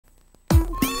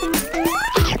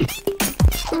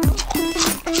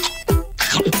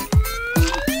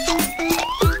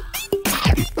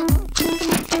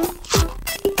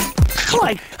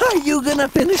gonna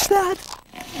finish that?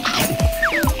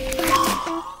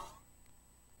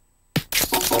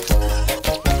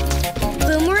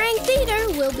 Boomerang Theater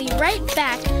will be right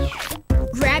back.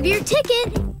 Grab your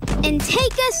ticket and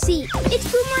take a seat.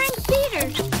 It's Boomerang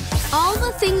Theater. All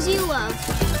the things you love.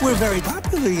 We're very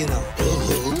popular, you know.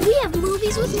 We have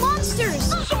movies with monsters.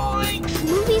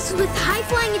 Movies with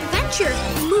high-flying adventure.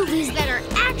 Movies that are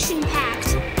action-packed.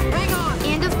 Hang on.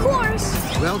 And of course...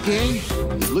 Well, gang,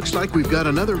 it looks like we've got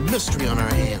another mystery on our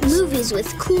hands. Movies with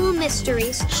cool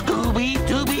mysteries.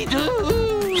 Scooby-Doo!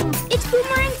 It's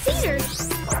Boomerang Theater.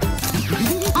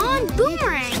 On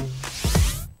Boomerang.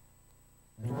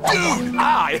 Dude,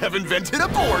 I have invented a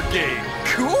board game.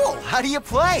 Cool! How do you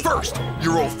play? First,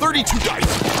 you roll 32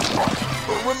 dice.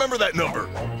 Remember that number.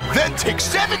 Then take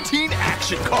 17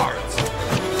 action cards.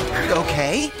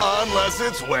 Okay. Unless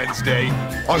it's Wednesday.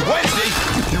 On Wednesday,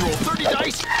 you roll 30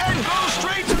 dice and go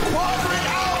straight to Quadrant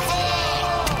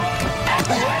Alpha!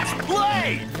 Let's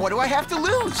play! What do I have to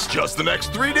lose? Just the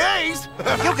next 3 days.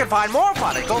 You can find more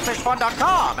fun at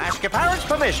goldfishfun.com. Ask your parents'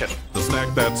 permission. The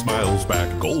snack that smiles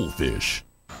back, Goldfish.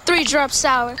 3 drops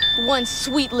sour, 1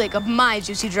 sweet lick of my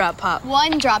Juicy Drop Pop.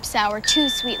 1 drop sour, 2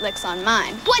 sweet licks on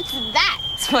mine. What's that?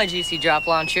 It's my Juicy Drop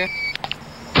Launcher.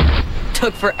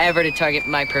 Took forever to target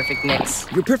my perfect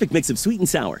mix. Your perfect mix of sweet and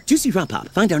sour. Juicy Drop Pop.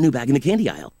 Find our new bag in the candy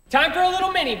aisle. Time for a little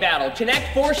mini battle.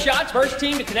 Connect 4 shots. First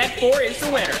team to connect 4 is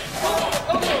the winner.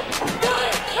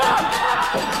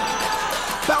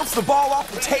 Bounce the ball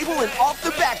off the table and off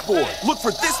the backboard. Look for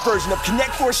this version of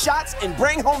Connect 4 shots and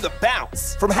bring home the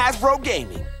bounce from Hasbro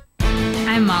Gaming.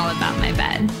 I'm all about my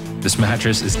bed. This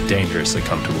mattress is dangerously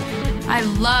comfortable. I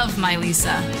love my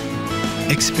Lisa.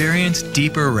 Experience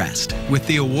deeper rest with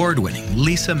the award-winning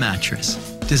Lisa mattress.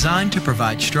 Designed to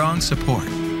provide strong support,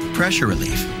 pressure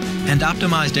relief, and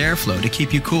optimized airflow to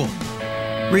keep you cool.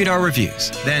 Read our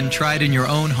reviews, then try it in your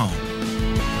own home.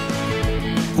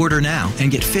 Order now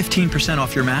and get 15%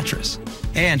 off your mattress.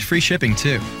 And free shipping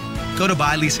too. Go to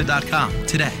buylisa.com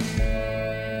today.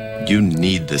 You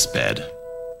need this bed.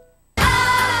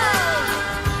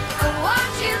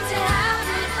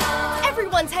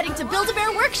 Everyone's heading to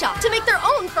Build-A-Bear Workshop to make their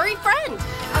own furry friend.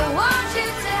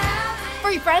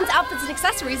 Furry friends, outfits, and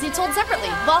accessories each sold separately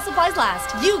while supplies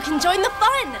last. You can join the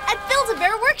fun at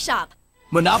Build-A-Bear Workshop.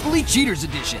 Monopoly Cheaters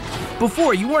Edition.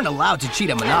 Before, you weren't allowed to cheat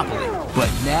at Monopoly,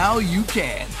 but now you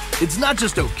can. It's not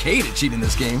just okay to cheat in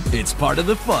this game, it's part of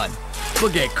the fun.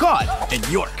 But get caught, and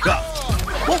you're cuffed.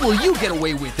 What will you get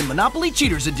away with in Monopoly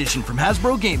Cheaters Edition from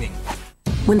Hasbro Gaming?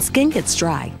 When skin gets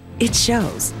dry, it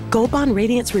shows. Gold Bond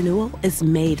Radiance Renewal is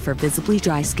made for visibly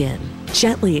dry skin.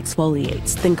 Gently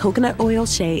exfoliates, then coconut oil,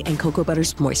 shea, and cocoa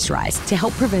butters moisturize to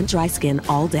help prevent dry skin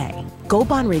all day. Gold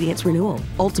Bond Radiance Renewal.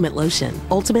 Ultimate Lotion.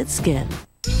 Ultimate Skin.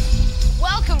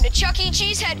 Welcome to Chuck E.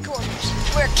 Cheese headquarters,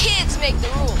 where kids make the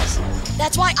rules.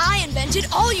 That's why I invented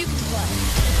All You Can Play.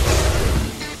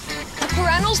 The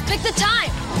parentals pick the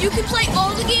time. You can play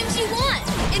all the games you want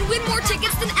and win more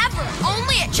tickets than ever,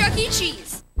 only at Chuck E.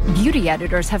 Cheese. Beauty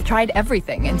editors have tried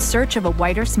everything in search of a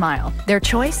whiter smile. Their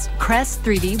choice? Crest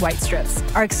 3D White Strips.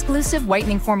 Our exclusive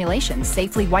whitening formulation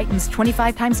safely whitens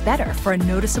 25 times better for a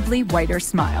noticeably whiter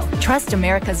smile. Trust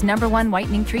America's #1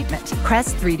 whitening treatment.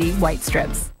 Crest 3D White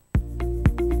Strips.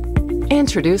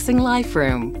 Introducing Life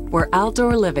Room, where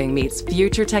outdoor living meets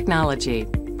future technology.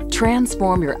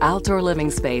 Transform your outdoor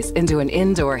living space into an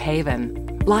indoor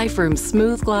haven. Life Room's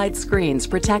smooth glide screens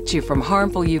protect you from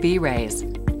harmful UV rays,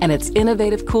 and its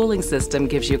innovative cooling system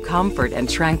gives you comfort and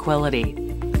tranquility.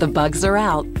 The bugs are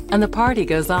out, and the party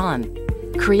goes on.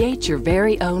 Create your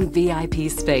very own VIP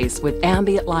space with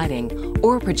ambient lighting,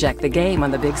 or project the game on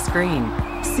the big screen.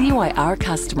 See why our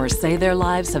customers say their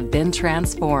lives have been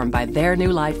transformed by their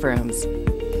new Life Rooms.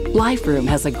 Life Room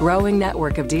has a growing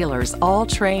network of dealers, all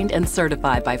trained and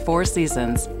certified by 4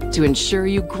 Seasons to ensure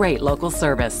you great local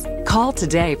service. Call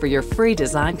today for your free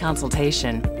design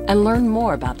consultation and learn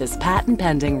more about this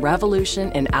patent-pending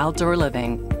revolution in outdoor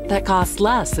living that costs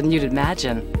less than you'd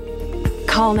imagine.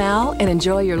 Call now and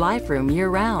enjoy your Life Room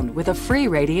year-round with a free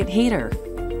radiant heater.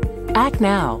 Act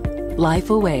now. Life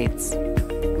awaits.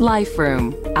 Life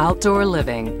Room. Outdoor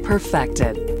living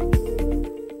perfected.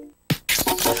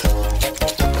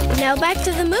 Now back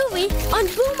to the movie on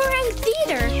Boomerang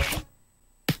Theater.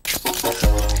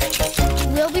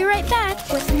 We'll be right back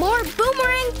with more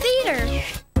Boomerang Theater.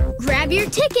 Grab your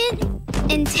ticket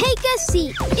and take a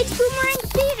seat. It's Boomerang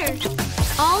Theater.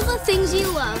 All the things you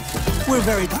love. We're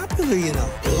very popular, you know.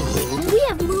 We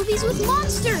have movies with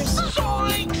monsters.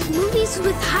 Movies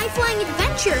with high-flying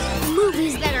adventure.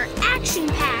 Movies that are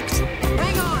action-packed.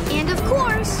 Hang on. And of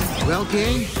course. Well,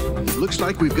 gang, looks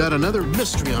like we've got another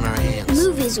mystery on our hands.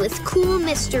 Movies with cool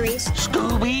mysteries.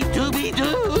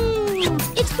 Scooby-Dooby-Doo!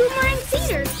 It's Boomerang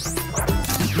Theater.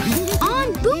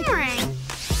 On Boomerang.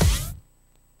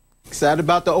 Excited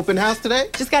about the open house today?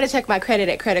 Just gotta check my credit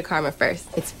at Credit Karma first.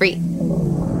 It's free.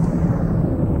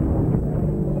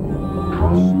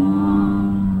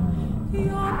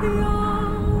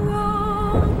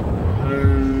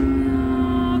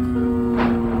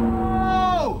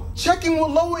 Checking will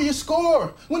lower your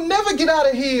score. We'll never get out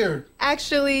of here.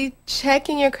 Actually,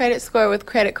 checking your credit score with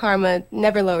Credit Karma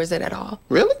never lowers it at all.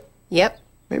 Really? Yep.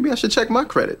 Maybe I should check my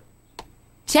credit.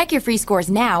 Check your free scores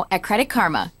now at Credit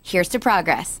Karma. Here's to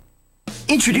progress.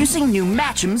 Introducing new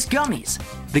Match'ems gummies.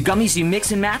 The gummies you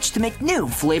mix and match to make new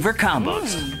flavor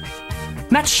combos.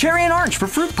 Match cherry and orange for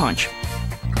fruit punch.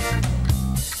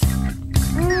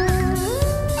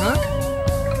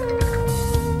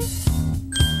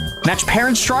 Match pear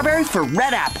and strawberry for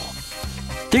red apple.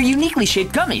 They're uniquely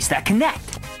shaped gummies that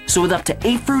connect. So with up to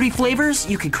 8 fruity flavors,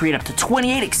 you can create up to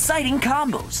 28 exciting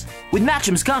combos. With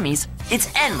Match'ems gummies, it's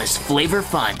endless flavor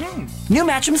fun. New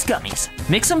Match'ems gummies.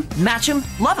 Mix them, match them,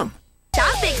 love them.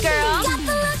 Stop it, girl.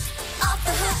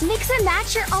 Mix and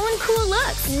match your own cool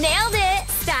looks. Nailed it.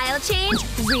 Style change,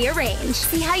 rearrange.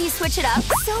 See how you switch it up?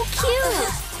 So cute.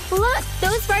 Look,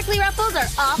 those sparkly ruffles are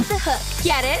off the hook.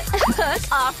 Get it? Hook,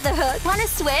 off the hook. Want to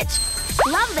switch?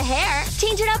 Love the hair.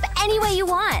 Change it up any way you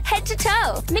want. Head to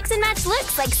toe. Mix and match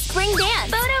looks like spring dance,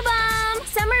 photo bomb,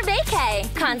 summer vacay,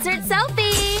 concert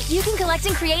selfie. You can collect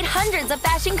and create hundreds of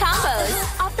fashion combos.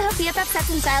 Off the hook BFF sets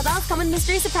and style dolls come with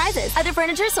mystery surprises. Other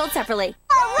furniture sold separately.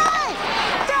 All right!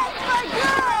 That's my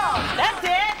girl! That's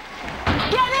it!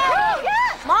 Get in!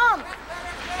 Yes! Mom!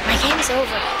 My game's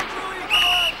over.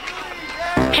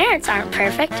 Parents aren't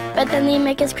perfect, but then they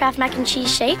make us Kraft mac and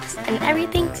cheese shakes, and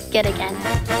everything's good again.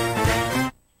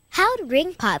 How'd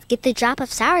Ring Pop get the drop of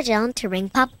sour gel into Ring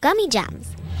Pop gummy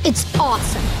jams? It's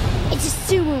awesome. It's a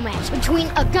sumo match between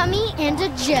a gummy and a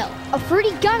gel. A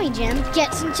fruity gummy gem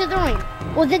gets into the ring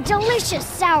with a delicious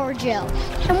sour gel.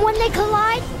 And when they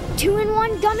collide,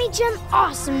 2-in-1 gummy gem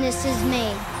awesomeness is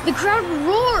made. The crowd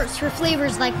roars for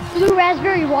flavors like blue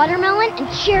raspberry watermelon and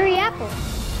cherry apple.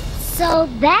 So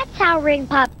that's how Ring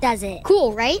Pop does it.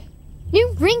 Cool, right?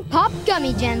 New Ring Pop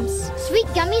Gummy Gems. Sweet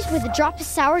gummies with a drop of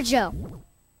sour gel.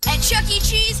 At Chuck E.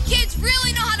 Cheese, kids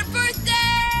really know how to birthday!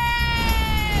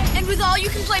 And with all you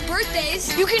can play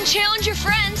birthdays, you can challenge your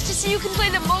friends to see who can play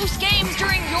the most games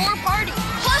during your party.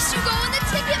 Plus, you go in the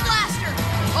Ticket Blaster.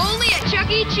 Only at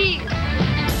Chuck E. Cheese.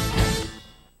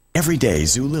 Every day,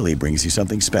 Zulily brings you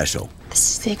something special.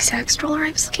 This is the exact stroller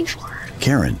I was looking for.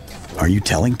 Karen, are you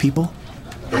telling people?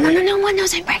 No one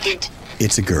knows I'm pregnant.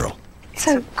 It's a girl. It's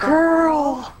a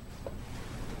girl.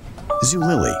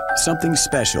 Zulily, something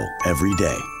special every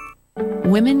day.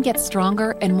 Women get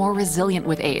stronger and more resilient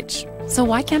with age. So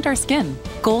why can't our skin?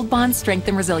 Gold Bond Strength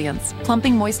and Resilience.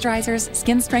 Plumping moisturizers,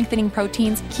 skin strengthening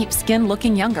proteins keep skin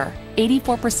looking younger.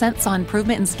 84% saw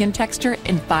improvement in skin texture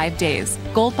in 5 days.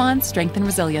 Gold Bond Strength and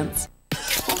Resilience.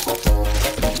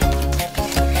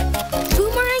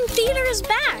 Boomerang Theater is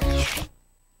back.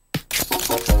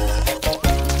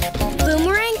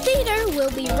 Boomerang Theater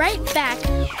will be right back.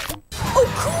 Oh,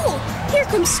 cool! Here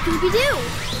comes Scooby-Doo.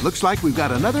 Looks like we've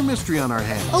got another mystery on our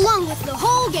hands. Along with the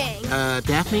whole gang.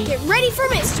 Daphne? Get ready for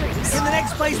mysteries. In the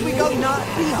next place we go, not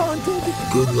be haunted.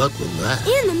 Good luck with that.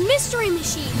 And the Mystery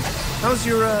Machine. How's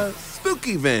your,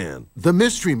 spooky van? The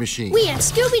Mystery Machine. We have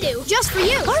Scooby-Doo just for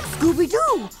you. I'm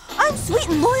Scooby-Doo. I'm sweet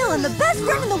and loyal and the best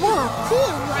friend in the world.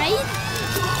 Cool, right?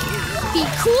 Be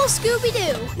cool,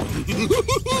 Scooby-Doo.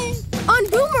 On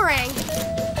Boomerang.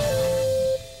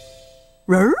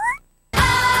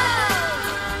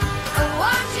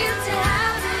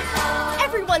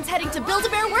 Everyone's heading to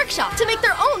Build-A-Bear Workshop to make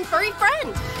their own furry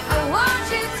friend.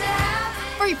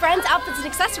 Furry friends, outfits, and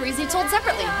accessories you sold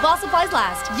separately while supplies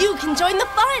last. You can join the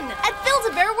fun at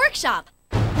Build-A-Bear Workshop.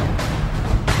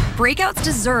 Breakouts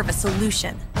deserve a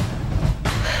solution.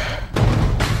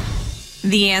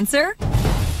 The answer?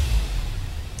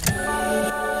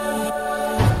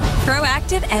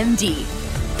 Proactive MD.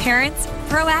 Parents,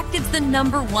 Proactive's the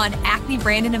 #1 acne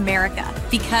brand in America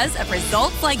because of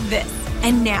results like this.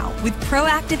 And now, with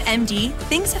Proactive MD,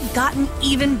 things have gotten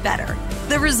even better.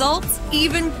 The results,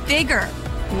 even bigger.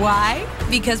 Why?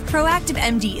 Because Proactive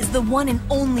MD is the one and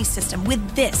only system with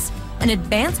this, an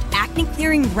advanced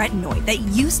acne-clearing retinoid that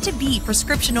used to be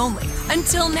prescription only,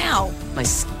 until now. My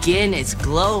skin is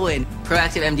glowing.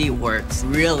 Proactive MD works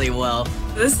really well.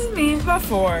 This is me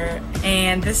before,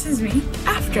 and this is me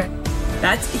after.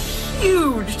 That's a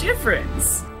huge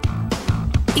difference.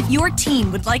 If your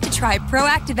teen would like to try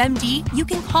Proactive MD, you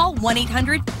can call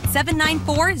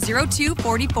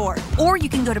 1-800-794-0244, or you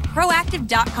can go to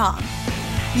proactive.com.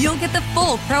 You'll get the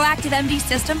full Proactive MD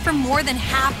system for more than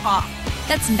half off.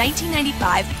 That's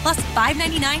 $19.95 plus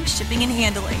 $5.99 shipping and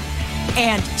handling.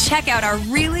 And check out our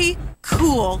really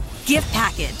cool gift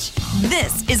package.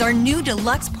 This is our new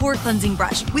deluxe pore cleansing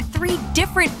brush with 3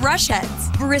 different brush heads.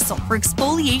 Bristle for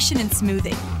exfoliation and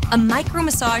smoothing, a micro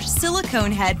massage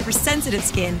silicone head for sensitive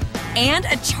skin, and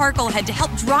a charcoal head to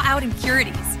help draw out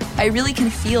impurities. I really can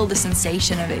feel the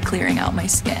sensation of it clearing out my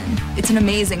skin. It's an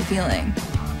amazing feeling.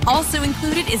 Also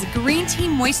included is a green tea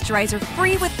moisturizer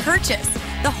free with purchase.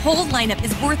 The whole lineup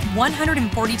is worth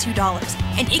 $142,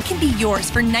 and it can be yours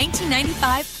for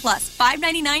 $19.95 plus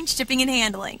 $5.99 shipping and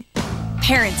handling.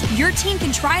 Parents, your teen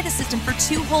can try the system for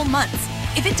 2 whole months.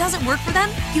 If it doesn't work for them,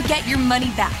 you get your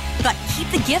money back, but keep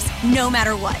the gifts no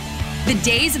matter what. The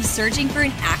days of searching for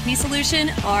an acne solution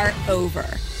are over.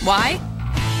 Why?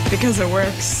 Because it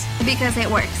works. Because it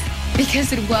works.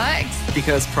 Because it works.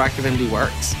 Because Proactive MD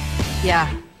works. Yeah,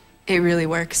 it really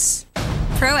works.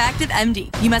 Proactive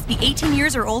MD. You must be 18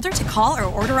 years or older to call or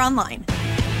order online.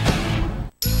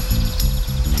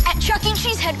 At Chuck E.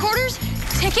 Cheese headquarters,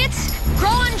 tickets grow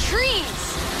on trees.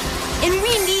 And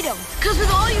we need them, because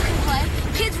with all you can play,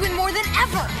 kids win more than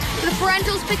ever. The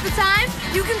parentals pick the time,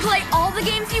 you can play all the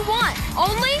games you want,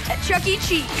 only at Chuck E.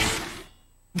 Cheese.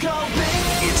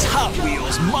 It's Hot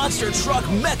Wheels Monster Truck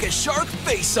Mecha Shark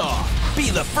Face-Off. Be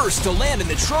the first to land in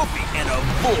the trophy and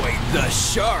avoid the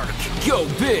shark. Go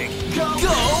big. Go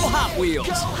Hot Wheels.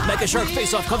 Mecha Shark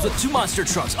Face-Off comes with 2 monster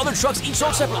trucks. Other trucks each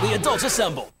sold separately. Adults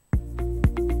assemble.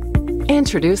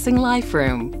 Introducing Life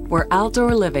Room, where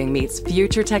outdoor living meets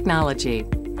future technology.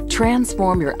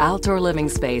 Transform your outdoor living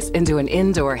space into an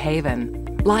indoor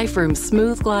haven. Life Room's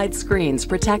smooth glide screens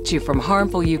protect you from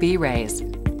harmful UV rays,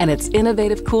 and its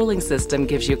innovative cooling system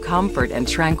gives you comfort and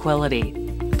tranquility.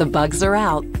 The bugs are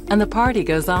out, and the party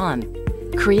goes on.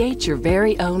 Create your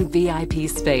very own VIP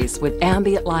space with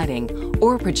ambient lighting,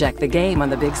 or project the game on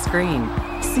the big screen.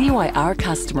 See why our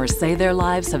customers say their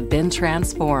lives have been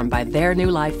transformed by their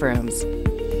new Life Rooms.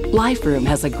 Life Room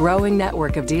has a growing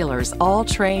network of dealers, all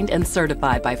trained and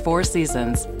certified by 4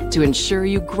 Seasons to ensure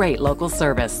you great local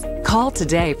service. Call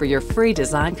today for your free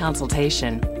design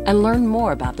consultation and learn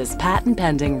more about this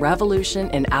patent-pending revolution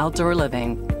in outdoor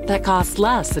living that costs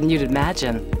less than you'd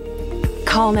imagine.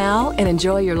 Call now and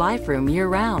enjoy your Life Room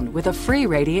year-round with a free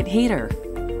radiant heater.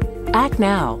 Act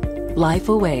now. Life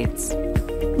awaits.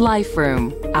 Life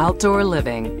Room. Outdoor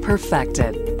living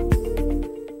perfected.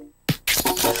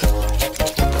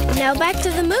 Now back to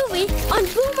the movie on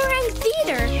Boomerang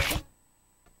Theater.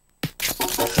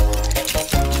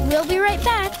 We'll be right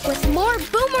back with more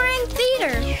Boomerang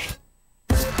Theater.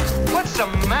 What's the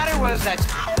matter with that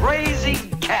crazy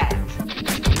cat?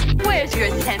 Where's your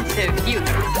sense of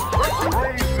humor?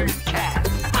 Crazy cat.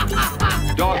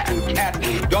 Dog food, cat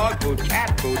food, dog food,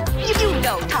 cat food. You do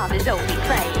know Tom is only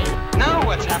playing. Now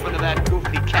what's happened to that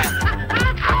goofy cat?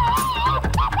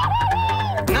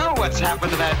 Now what's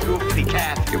happened to that goofy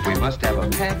cat? If we must have a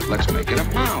pet, let's make it a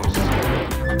mouse.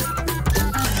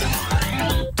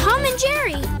 Tom and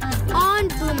Jerry on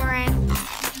Boomerang.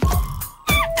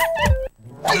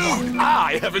 Dude,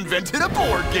 I have invented a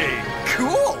board game.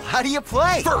 Cool. How do you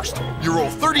play? First, you roll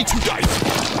 32 dice.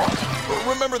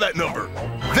 Remember that number.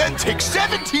 Then take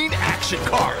 17 action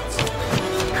cards.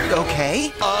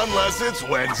 Okay. Unless it's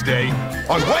Wednesday.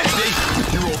 On Wednesday,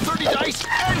 you roll 30 dice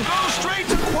and go straight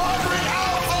to Quadrant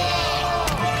Alpha!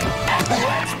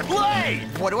 Let's play!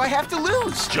 What do I have to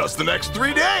lose? Just the next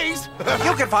 3 days.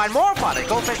 You can find more fun at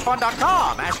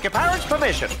goldfishfun.com. Ask your parents'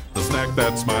 permission. The snack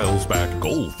that smiles back,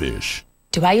 Goldfish.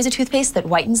 Do I use a toothpaste that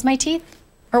whitens my teeth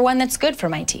or one that's good for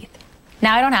my teeth?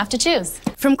 Now I don't have to choose.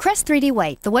 From Crest 3D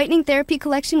White, the whitening therapy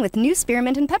collection with new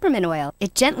spearmint and peppermint oil.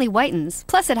 It gently whitens,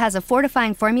 plus it has a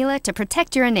fortifying formula to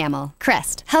protect your enamel.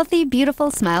 Crest, healthy, beautiful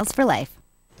smiles for life.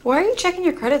 Why are you checking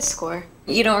your credit score?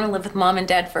 You don't want to live with mom and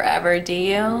dad forever, do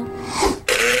you?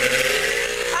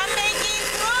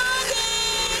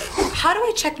 How do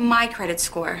I check my credit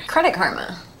score? Credit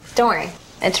Karma. Don't worry,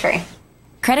 it's free.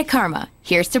 Credit Karma.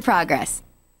 Here's to progress.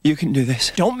 You can do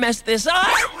this. Don't mess this up!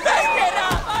 I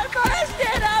messed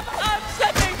it up! I'm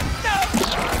slipping! No!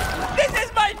 This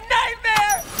is my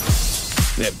nightmare!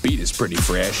 That beat is pretty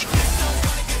fresh.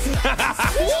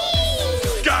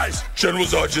 Guys, General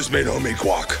Zod just made homemade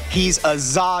guac. He's a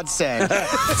Zod-sen.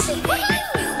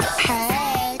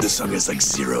 This song has like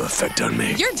 0 effect on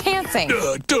me. You're dancing.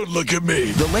 Don't look at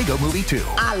me. The Lego Movie 2.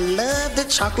 I love the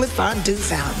chocolate fondue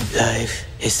fountain. Life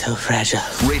is so fragile.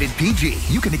 Rated PG.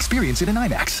 You can experience it in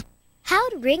IMAX.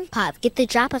 How'd Ring Pop get the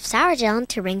drop of sour gel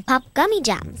into Ring Pop gummy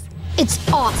jams? It's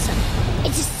awesome.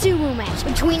 It's a sumo match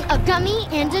between a gummy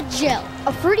and a gel.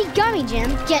 A fruity gummy gem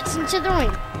gets into the ring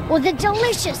with a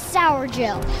delicious sour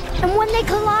gel. And when they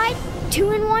collide,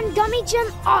 2-in-1 gummy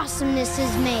gem awesomeness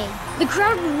is made. The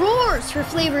crowd roars for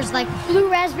flavors like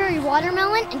blue raspberry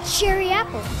watermelon and cherry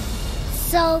apple.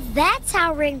 So that's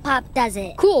how Ring Pop does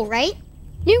it. Cool, right?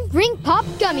 New Ring Pop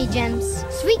gummy gems.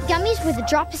 Sweet gummies with a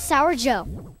drop of sour gel.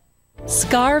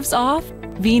 Scarves off,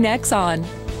 V-necks on.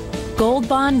 Gold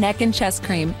Bond Neck and Chest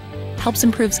Cream helps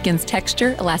improve skin's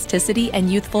texture, elasticity,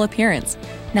 and youthful appearance.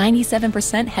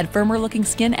 97% had firmer looking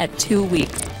skin at 2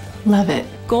 weeks. Love it.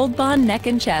 Gold Bond Neck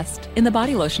and Chest in the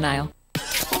body lotion aisle.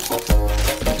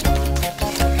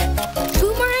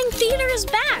 Boomerang Theater is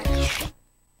back.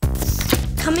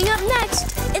 Coming up next,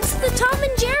 it's the Tom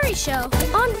and Jerry Show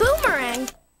on Boomerang.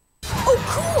 Oh,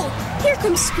 cool! Here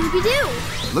comes Scooby-Doo.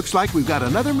 Looks like we've got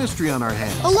another mystery on our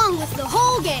hands. Along with the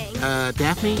whole gang.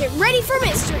 Daphne? Get ready for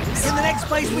mysteries. In the next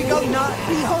place we go, not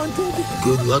be haunted.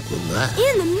 Good luck with that.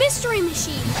 In the Mystery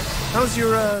Machine. How's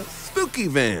your, spooky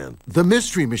van? The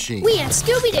Mystery Machine. We have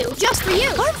Scooby-Doo just for you.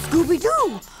 I'm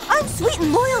Scooby-Doo. I'm sweet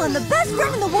and loyal and the best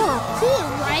friend in the world. Cool,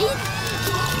 right?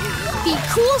 Be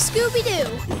cool,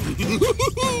 Scooby-Doo.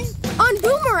 On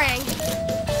Boomerang.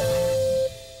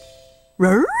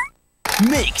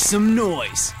 Make some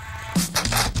noise.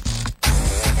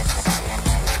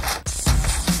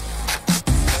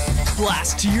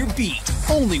 Blast to your beat,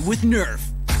 only with Nerf.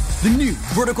 The new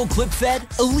vertical clip-fed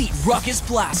Elite Ruckus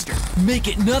Blaster. Make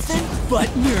it nothing but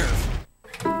Nerf.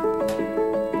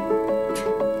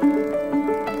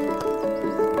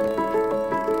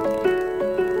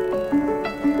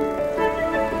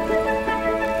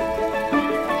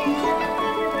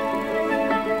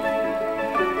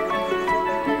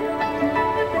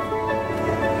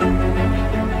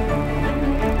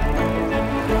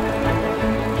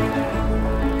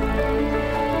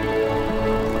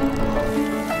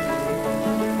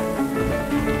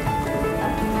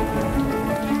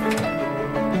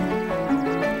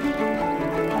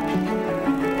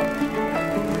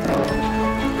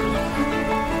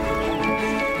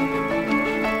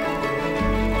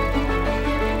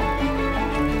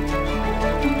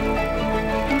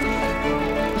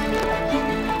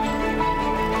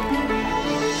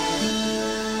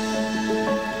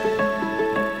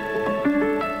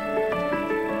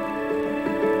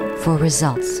 For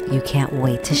results you can't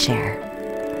wait to share.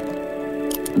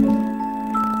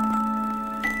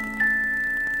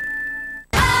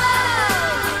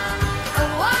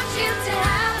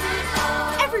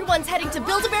 Everyone's heading to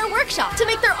Build-A-Bear Workshop to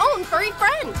make their own furry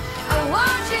friend.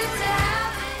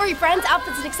 Furry friends,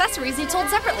 outfits, and accessories you sold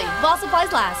separately while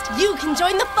supplies last. You can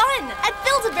join the fun at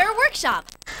Build-A-Bear Workshop.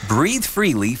 Breathe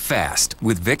freely fast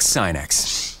with Vicks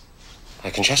Sinex. My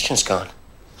congestion's gone.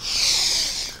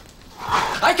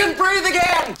 I can breathe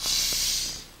again!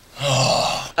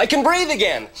 I can breathe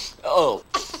again. Oh.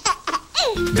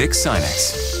 Vicks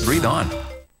Sinex. Breathe on.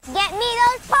 Get me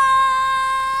those paws!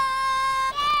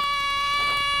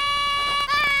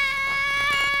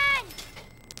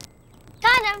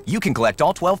 Got him! You can collect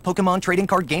all 12 Pokemon trading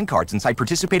card game cards inside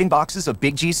participating boxes of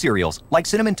Big G cereals, like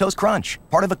Cinnamon Toast Crunch,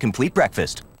 part of a complete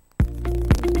breakfast.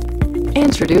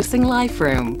 Introducing Life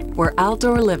Room, where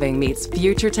outdoor living meets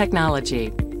future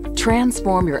technology.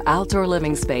 Transform your outdoor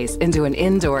living space into an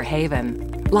indoor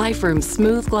haven. Life Room's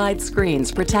smooth glide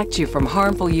screens protect you from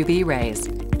harmful UV rays,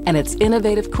 and its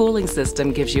innovative cooling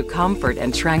system gives you comfort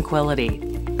and tranquility.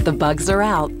 The bugs are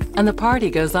out, and the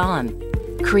party goes on.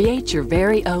 Create your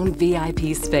very own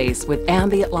VIP space with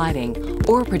ambient lighting,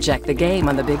 or project the game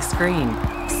on the big screen.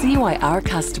 See why our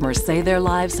customers say their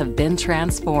lives have been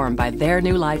transformed by their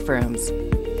new Life Rooms.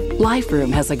 Life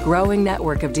Room has a growing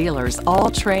network of dealers, all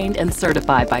trained and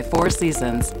certified by 4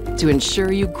 Seasons to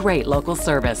ensure you great local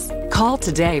service. Call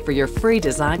today for your free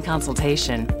design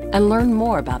consultation and learn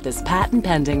more about this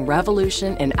patent-pending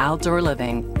revolution in outdoor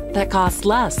living that costs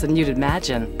less than you'd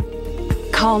imagine.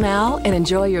 Call now and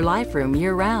enjoy your Life Room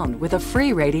year-round with a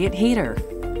free radiant heater.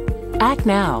 Act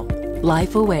now.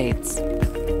 Life awaits.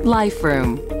 Life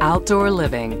Room. Outdoor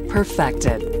living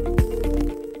perfected.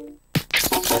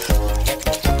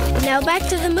 Now back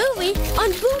to the movie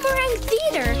on Boomerang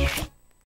Theater.